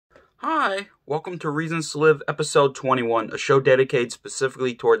Hi, welcome to Reasons to Live, episode 21, a show dedicated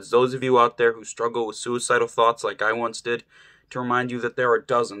specifically towards those of you out there who struggle with suicidal thoughts like I once did, to remind you that there are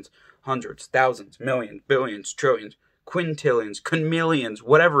dozens, hundreds, thousands, millions, billions, trillions, quintillions, chameleons,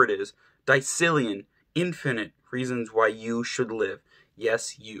 whatever it is, dicillion, infinite reasons why you should live.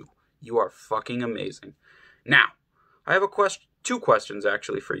 Yes, you. You are fucking amazing. Now, I have two questions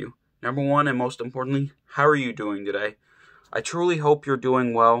actually for you. Number one, and most importantly, how are you doing today? I truly hope you're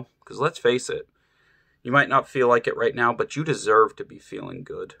doing well, because let's face it, you might not feel like it right now, but you deserve to be feeling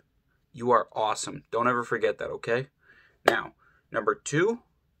good. You are awesome. Don't ever forget that, okay? Now, number two,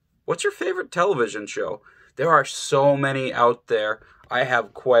 what's your favorite television show? There are so many out there. I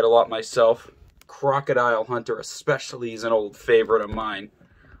have quite a lot myself. Crocodile Hunter especially is an old favorite of mine.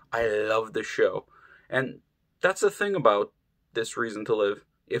 I love the show. And that's the thing about this Reason to Live.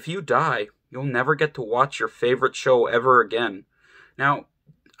 If you die, you'll never get to watch your favorite show ever again. Now,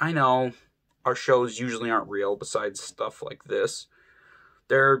 I know our shows usually aren't real besides stuff like this.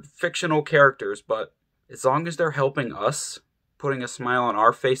 They're fictional characters, but as long as they're helping us, putting a smile on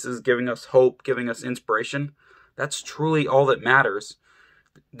our faces, giving us hope, giving us inspiration, that's truly all that matters.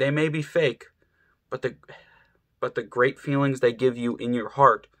 They may be fake, but the great feelings they give you in your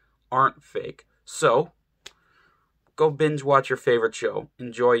heart aren't fake. So, go binge watch your favorite show.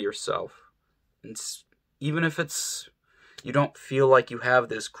 Enjoy yourself. And even if you don't feel like you have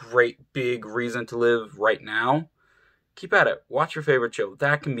this great big reason to live right now, keep at it. Watch your favorite show.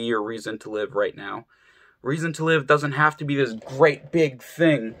 That can be your reason to live right now. Reason to live doesn't have to be this great big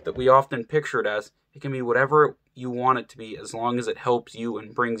thing that we often picture it as. It can be whatever you want it to be, as long as it helps you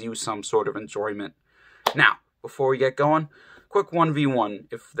and brings you some sort of enjoyment. Now, before we get going, quick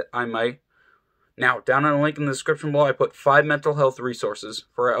 1v1, if I might. Now, down in the link in the description below, I put 5 mental health resources.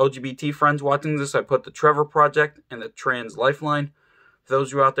 For our LGBT friends watching this, I put the Trevor Project and the Trans Lifeline. For those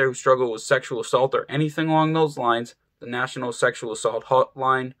of you out there who struggle with sexual assault or anything along those lines, the National Sexual Assault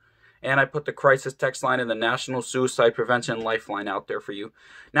Hotline. And I put the crisis text line and the National Suicide Prevention Lifeline out there for you.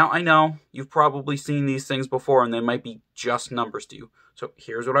 Now, I know you've probably seen these things before and they might be just numbers to you. So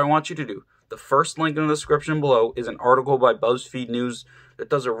here's what I want you to do. The first link in the description below is an article by BuzzFeed News that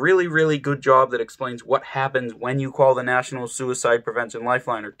does a really, really good job that explains what happens when you call the National Suicide Prevention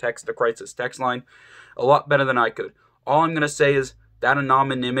Lifeline or text the crisis text line a lot better than I could. All I'm going to say is that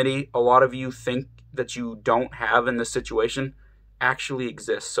anonymity a lot of you think that you don't have in this situation actually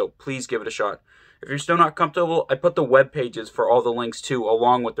exists, so please give it a shot. If you're still not comfortable, I put the web pages for all the links too,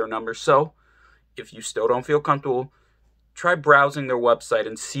 along with their numbers, so if you still don't feel comfortable, try browsing their website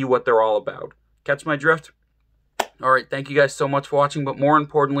and see what they're all about. Catch my drift? Alright, thank you guys so much for watching, but more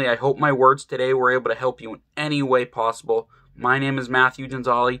importantly, I hope my words today were able to help you in any way possible. My name is Matthew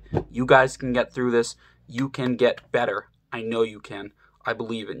Gonzalez. You guys can get through this. You can get better. I know you can. I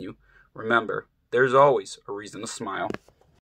believe in you. Remember, there's always a reason to smile.